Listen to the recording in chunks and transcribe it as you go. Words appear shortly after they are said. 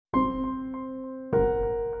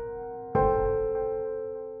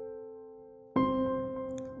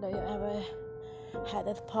had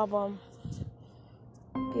this problem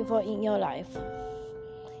before in your life.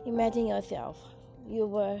 Imagine yourself. You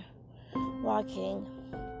were walking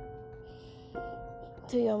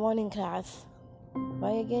to your morning class.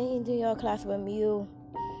 While you get into your classroom, you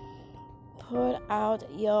pull out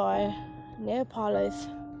your nail polish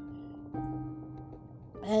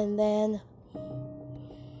and then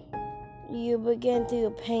you begin to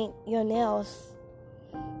paint your nails.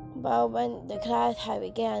 But when the class had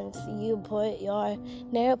began, you put your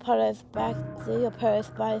nail polish back to your purse,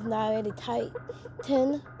 but it's not really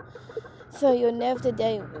tightened. So you left it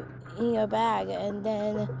there in your bag, and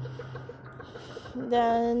then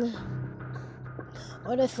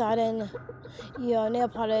all of a sudden, your nail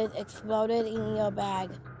polish exploded in your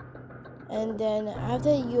bag. And then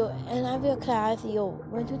after you end up your class, you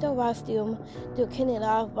went to the restroom to clean it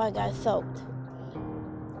off, but got soaked.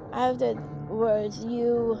 Afterwards,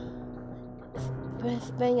 you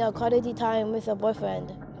spend your quality time with your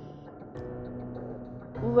boyfriend.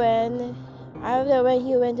 When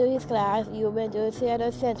you went to his class, you went to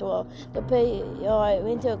Seattle Central to pay your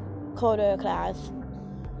winter quarter class.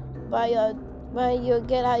 But when you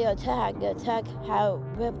get out your tag had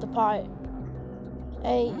ripped apart.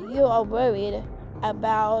 And you are worried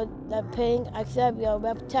about the paint, accept your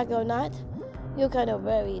rep tag or not. You're kind of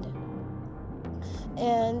worried.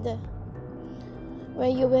 And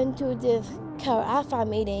when you went to this Cal Alpha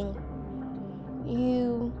meeting,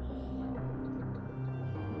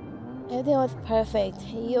 everything was perfect.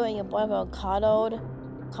 You and your boyfriend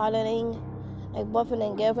cuddling, like boyfriend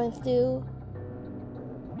and girlfriends do.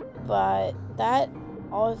 But that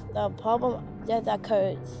also the problem just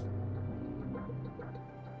occurs.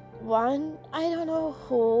 One, I don't know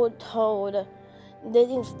who told this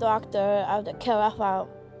instructor of the Cal Alpha,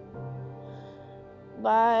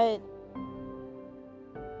 but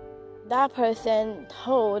that person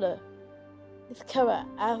told this Cal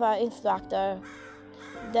Alpha instructor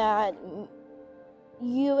that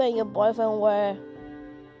you and your boyfriend were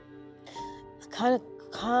kind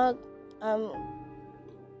of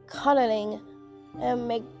cuddling and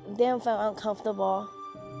make them feel uncomfortable.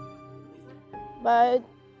 But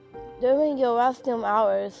during your restroom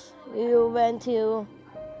hours, you went to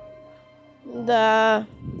the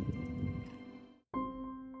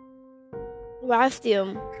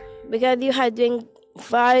restroom because you had drank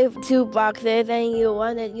 2 boxes and you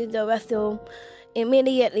wanted to use the restroom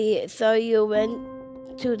immediately. So you went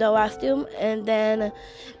to the restroom, and then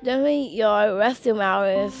during your restroom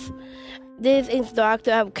hours, this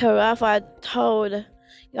instructor of Cal Alpha told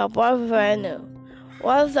your boyfriend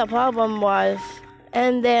what the problem was.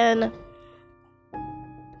 And that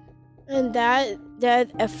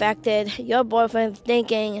affected your boyfriend's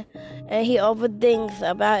thinking, and he overthinks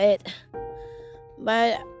about it.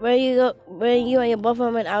 But when you and your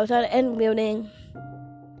boyfriend went outside and building,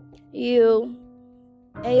 you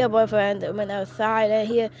and your boyfriend went outside, and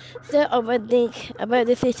he still overthink about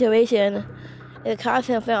the situation. It caused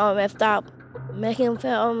him feel all messed up, make him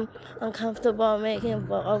feel uncomfortable, make him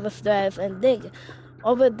feel overstressed, and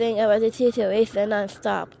overthink about the situation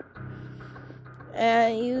nonstop.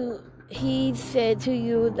 And he said to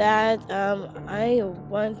you that I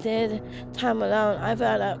wanted time alone. I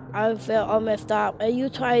felt all messed up, and you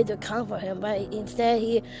tried to comfort him, but instead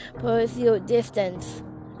he puts you distance,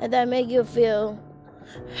 and that makes you feel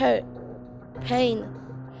hurt, pain,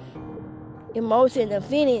 emotion, and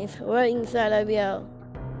feelings right inside of you.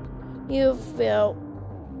 You feel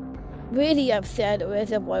really upset with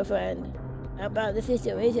your boyfriend about the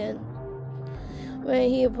situation. When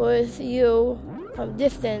he puts you from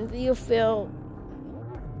distance, you feel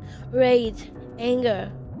rage,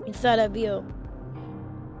 anger inside of you.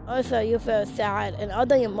 Also, you feel sad, and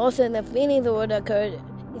other emotions and feelings would occur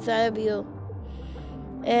inside of you.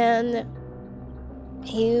 And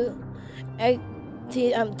he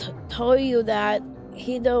told you that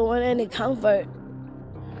he don't want any comfort,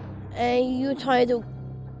 and you try to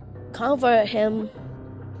comfort him,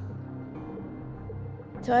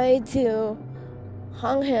 try to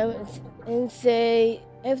hug him and say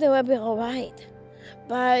everything will be alright.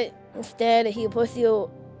 But instead he puts you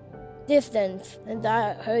distance, and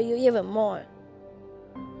that hurt you even more.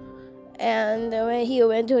 And when he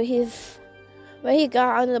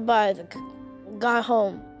got on the bus, got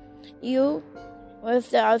home, you were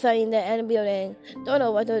still outside in the end building, don't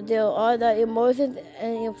know what to do. All the emotions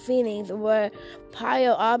and your feelings were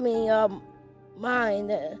piled up in your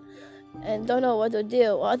mind, and don't know what to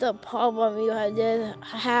do. All the problem you had just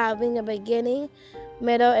have in the beginning,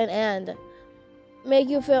 middle, and end make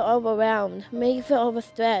you feel overwhelmed, make you feel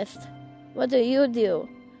overstressed. What do?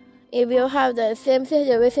 If you have the same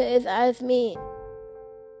situation as me,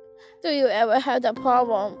 do you ever have the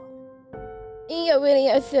problem in your reading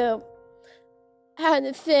yourself had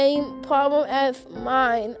the same problem as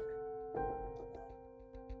mine